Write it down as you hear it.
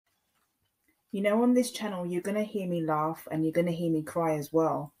You know, on this channel, you're going to hear me laugh and you're going to hear me cry as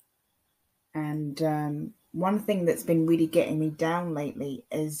well. And one thing that's been really getting me down lately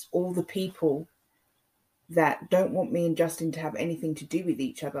is all the people that don't want me and Justin to have anything to do with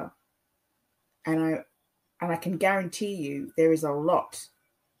each other. And I can guarantee you there is a lot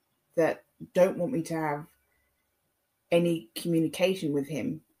that don't want me to have any communication with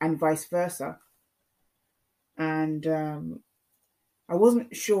him and vice versa. And I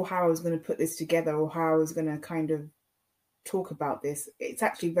wasn't sure how I was going to put this together or how I was going to kind of talk about this. It's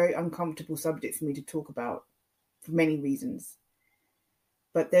actually a very uncomfortable subject for me to talk about for many reasons.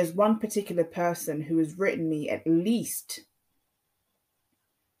 But there's one particular person who has written me at least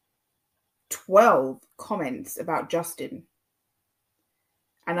 12 comments about Justin.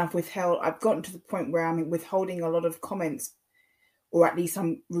 And I've gotten to the point where I'm withholding a lot of comments, or at least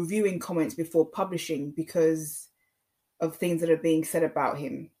I'm reviewing comments before publishing because of things that are being said about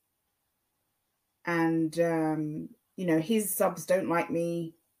him. And, you know, his subs don't like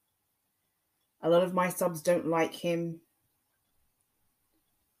me. A lot of my subs don't like him.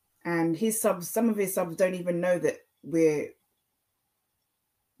 And some of his subs don't even know that we're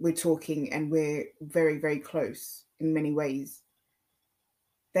talking and we're very, very close in many ways.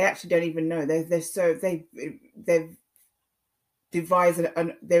 They actually don't even know. They've devised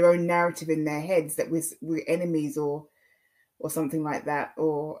their own narrative in their heads that we're enemies or something like that,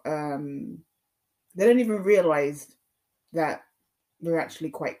 or they don't even realize that we're actually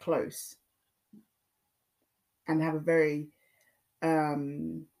quite close and have a very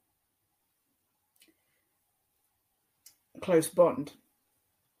close bond.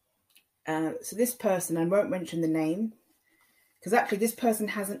 So this person, I won't mention the name, because actually this person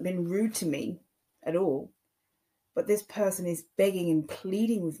hasn't been rude to me at all, but this person is begging and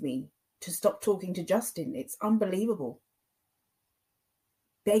pleading with me to stop talking to Justin. It's unbelievable.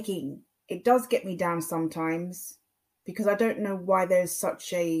 Begging. It does get me down sometimes, because I don't know why there's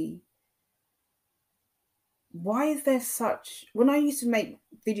such a... Why is there such... When I used to make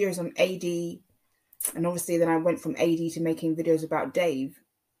videos on AD, and obviously then I went from AD to making videos about Dave,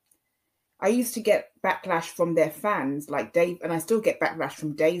 I used to get backlash from their fans, like Dave, and I still get backlash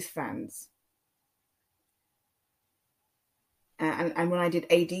from Dave's fans. And when I did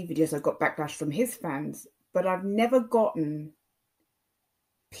AD videos, I got backlash from his fans. But I've never gotten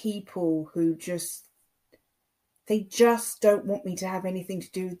people who they just don't want me to have anything to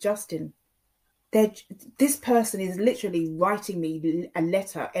do with Justin. This person is literally writing me a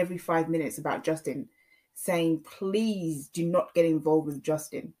letter every 5 minutes about Justin, saying, please do not get involved with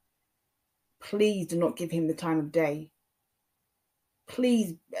Justin. Please do not give him the time of day.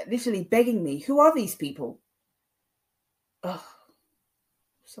 Please, literally begging me. Who are these people? Ugh.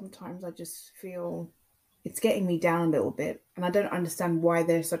 Sometimes I just feel it's getting me down a little bit. And I don't understand why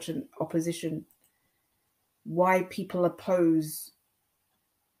there's such an opposition. Why people oppose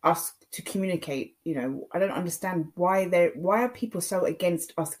us to communicate. You know, I don't understand why are people so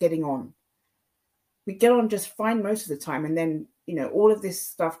against us getting on. We get on just fine most of the time. And then, you know, all of this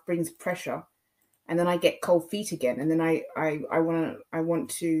stuff brings pressure. And then I get cold feet again, and then I want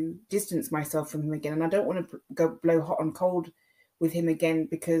to distance myself from him again, and I don't want to go blow hot and cold with him again,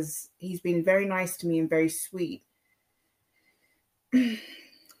 because he's been very nice to me and very sweet.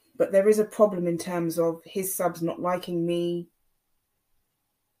 But there is a problem in terms of his subs not liking me,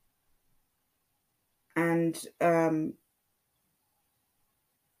 and I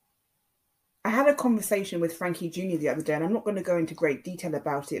had a conversation with Frankie Jr. the other day, and I'm not going to go into great detail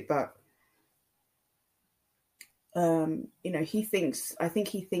about it, but you know, I think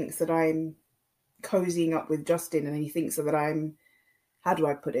he thinks that I'm cozying up with Justin, and he thinks that I'm, how do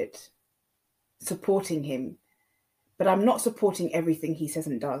I put it, supporting him. But I'm not supporting everything he says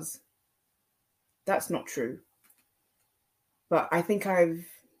and does. That's not true. But I think I've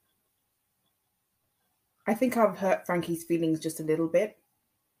hurt Frankie's feelings just a little bit,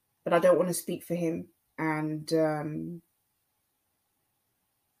 but I don't want to speak for him. And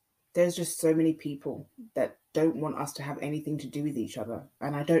there's just so many people that don't want us to have anything to do with each other.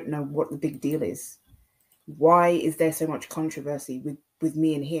 And I don't know what the big deal is. Why is there so much controversy with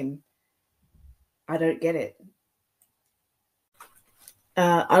me and him? I don't get it.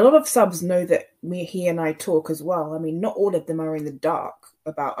 A lot of subs know that he and I talk as well. I mean, not all of them are in the dark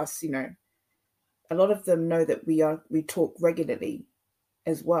about us, you know. A lot of them know that we talk regularly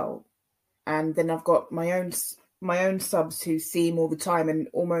as well. And then I've got my own subs who see him all the time, and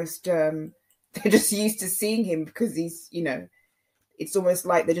almost they're just used to seeing him, because he's, you know, it's almost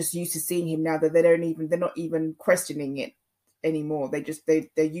like they're just used to seeing him now, that they're not even questioning it anymore.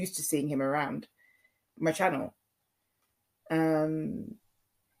 They're used to seeing him around my channel.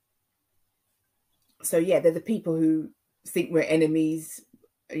 So yeah, they're the people who think we're enemies.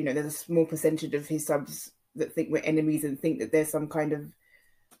 You know, there's a small percentage of his subs that think we're enemies and think that there's some kind of,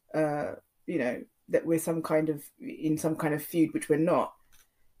 you know, that we're some kind of in some kind of feud, which we're not.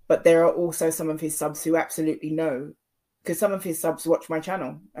 But there are also some of his subs who absolutely know, because some of his subs watch my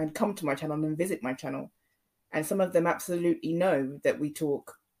channel and come to my channel and visit my channel, and some of them absolutely know that we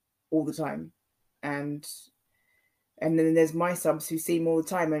talk all the time, and then there's my subs who see him all the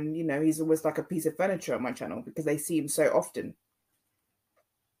time, and you know, he's almost like a piece of furniture on my channel because they see him so often.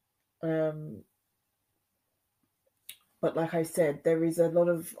 But like I said, there is a lot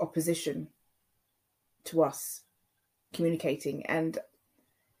of opposition to us communicating, and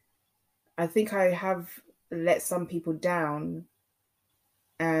I think I have let some people down.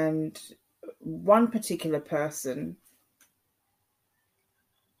 And one particular person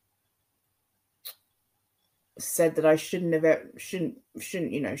said that I shouldn't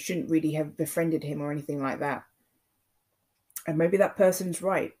really have befriended him or anything like that. And maybe that person's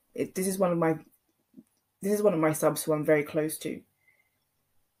right. This is one of my subs who I'm very close to.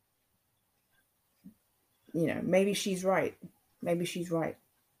 You know, maybe she's right. Maybe she's right.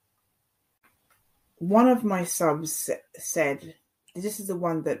 One of my subs said, this is the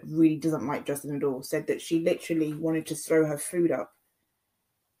one that really doesn't like Justin at all, said that she literally wanted to throw her food up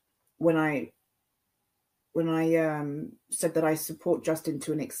when I said that I support Justin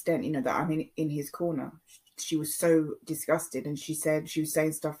to an extent, you know, that I'm in his corner. She was so disgusted, and she was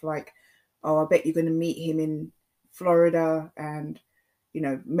saying stuff like, oh, I bet you're going to meet him in Florida, and, you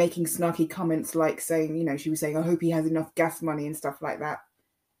know, making snarky comments like saying, you know, she was saying, I hope he has enough gas money and stuff like that.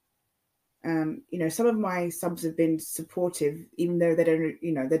 You know, some of my subs have been supportive, even though they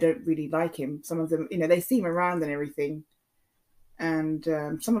don't really like him. Some of them, you know, they see him around and everything. And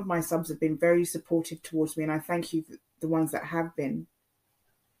some of my subs have been very supportive towards me, and I thank you for the ones that have been.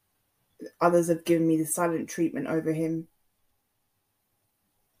 Others have given me the silent treatment over him.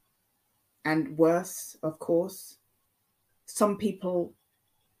 And worse, of course, some people,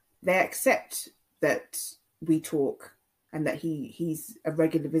 they accept that we talk and that he's a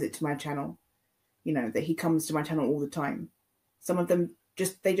regular visit to my channel, you know, that he comes to my channel all the time. Some of them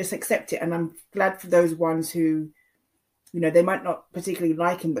they just accept it, and I'm glad for those ones who, you know, they might not particularly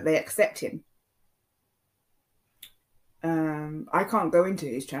like him, but they accept him. I can't go into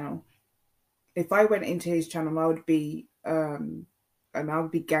his channel. If I went into his channel, I would be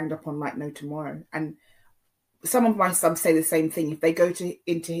ganged up on like no tomorrow. And some of my subs say the same thing. If they go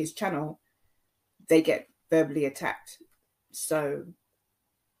into his channel, they get verbally attacked. So,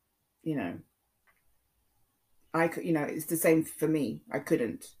 you know, it's the same for me. I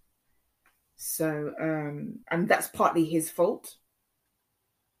couldn't. So, and that's partly his fault.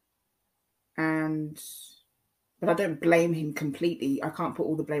 But I don't blame him completely. I can't put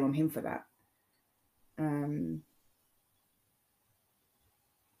all the blame on him for that.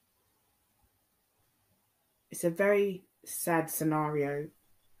 It's a very sad scenario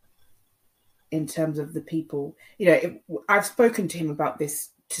in terms of the people. You know, I've spoken to him about this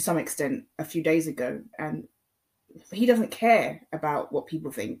to some extent a few days ago, and he doesn't care about what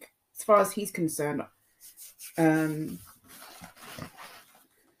people think. As far as he's concerned, I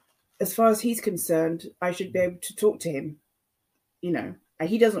should be able to talk to him. You know, and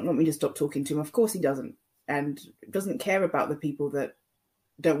he doesn't want me to stop talking to him. Of course he doesn't. And doesn't care about the people that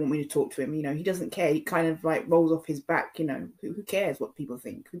don't want me to talk to him. You know, he doesn't care. He kind of like rolls off his back, you know. Who cares what people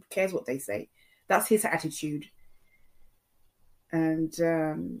think? Who cares what they say? That's his attitude. And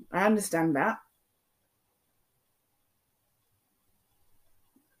I understand that.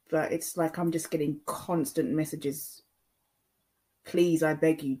 But it's like I'm just getting constant messages. Please, I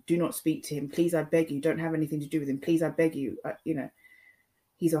beg you, do not speak to him. Please, I beg you, don't have anything to do with him. Please, I beg you, you know,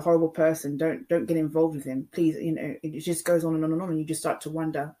 he's a horrible person. Don't get involved with him. Please, you know, it just goes on and on and on. And you just start to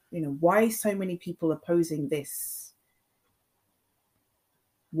wonder, you know, why so many people opposing this?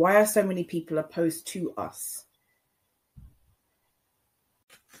 Why are so many people opposed to us?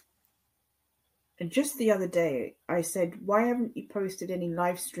 And just the other day, I said, why haven't you posted any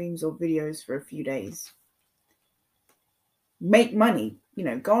live streams or videos for a few days? Make money, you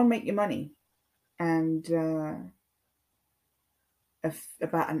know, go and make your money. And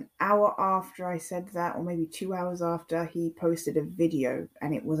about an hour after I said that, or maybe 2 hours after, he posted a video,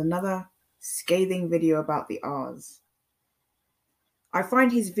 and it was another scathing video about the R's. I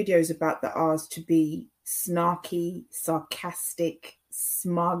find his videos about the R's to be snarky, sarcastic,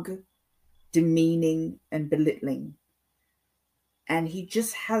 smug, demeaning, and belittling. And he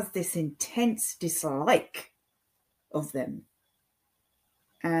just has this intense dislike of them.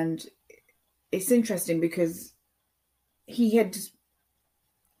 And it's interesting because he had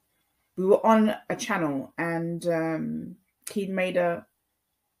we were on a channel, and he'd made a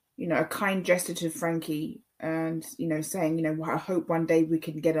kind gesture to Frankie, and saying, I hope one day we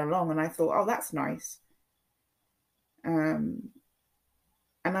can get along. And I thought, oh, that's nice. And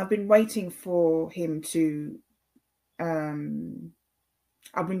I've been waiting for him to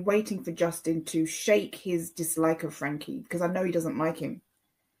I've been waiting for Justin to shake his dislike of Frankie, because I know he doesn't like him.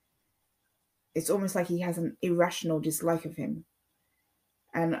 It's almost like he has an irrational dislike of him.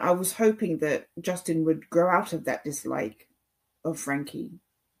 And I was hoping that Justin would grow out of that dislike of Frankie.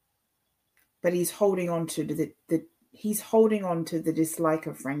 But he's holding on to the dislike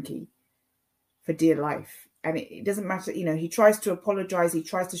of Frankie for dear life. And it doesn't matter, he tries to apologize, he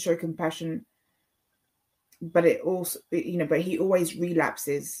tries to show compassion, but it also, but he always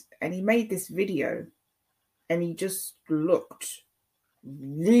relapses. And he made this video, and he just looked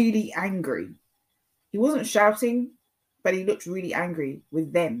really angry. He wasn't shouting, but he looked really angry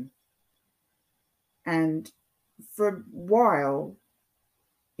with them. And for a while,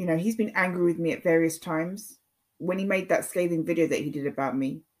 he's been angry with me at various times. When he made that scathing video that he did about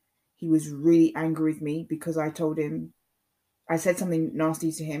me, he was really angry with me because I said something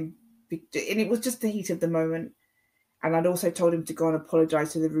nasty to him. And it was just the heat of the moment. And I'd also told him to go and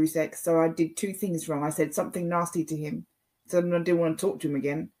apologize to the Ruseks. So I did two things wrong. I said something nasty to him, so I didn't want to talk to him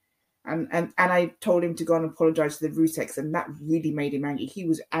again. And I told him to go and apologize to the Ruseks, and that really made him angry. He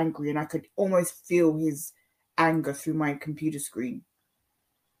was angry, and I could almost feel his anger through my computer screen.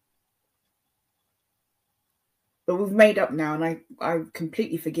 But we've made up now, and I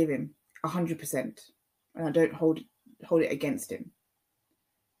completely forgive him, 100%. And I don't hold it against him.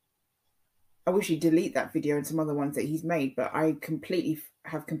 I wish he'd delete that video and some other ones that he's made, but I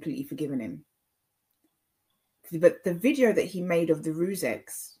have completely forgiven him. But the video that he made of the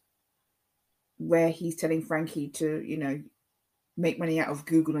Ruseks, where he's telling Frankie to, make money out of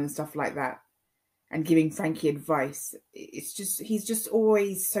Google and stuff like that, and giving Frankie advice, he's just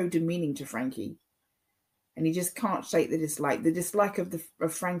always so demeaning to Frankie. And he just can't shake the dislike. The dislike of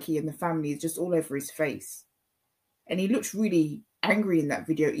Frankie and the family is just all over his face. And he looks really angry in that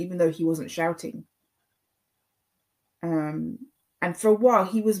video, even though he wasn't shouting. And for a while,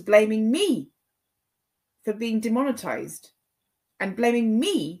 he was blaming me for being demonetized, and blaming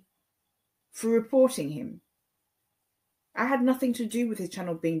me for reporting him. I had nothing to do with his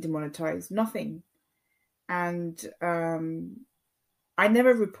channel being demonetized, nothing. And I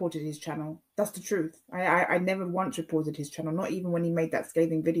never reported his channel. That's the truth. I never once reported his channel, not even when he made that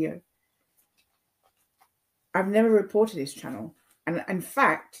scathing video. I've never reported his channel. And in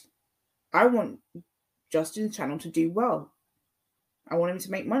fact, I want Justin's channel to do well. I want him to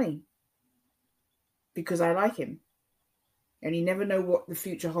make money because I like him. And you never know what the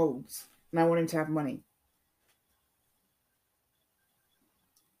future holds. And I want him to have money.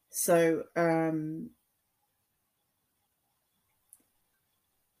 So, for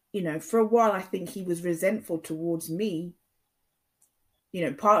a while, I think he was resentful towards me.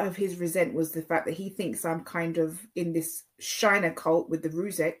 Part of his resent was the fact that he thinks I'm kind of in this Shiner cult with the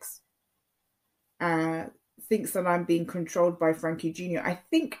Ruseks. Thinks that I'm being controlled by Frankie Jr. I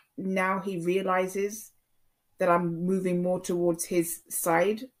think now he realizes that I'm moving more towards his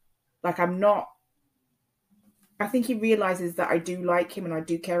side. Like I'm not. I think he realizes that I do like him and I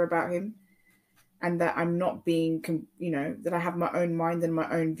do care about him. And that I'm not being, that I have my own mind and my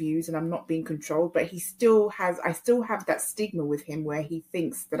own views and I'm not being controlled. But I still have that stigma with him where he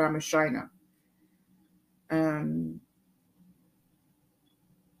thinks that I'm a Shiner. And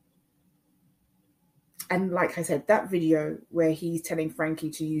like I said, that video where he's telling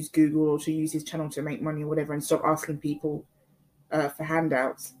Frankie to use Google or to use his channel to make money or whatever and stop asking people for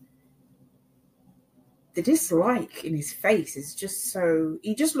handouts. The dislike in his face is just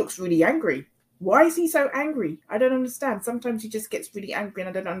he just looks really angry. Why is he so angry? I don't understand. Sometimes he just gets really angry and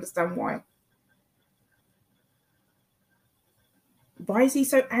I don't understand why. Why is he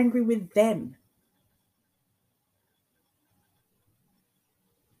so angry with them?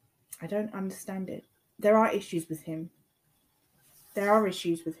 I don't understand it. There are issues with him. There are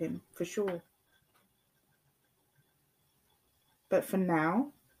issues with him, for sure. But for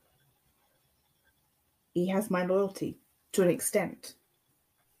now, he has my loyalty to an extent.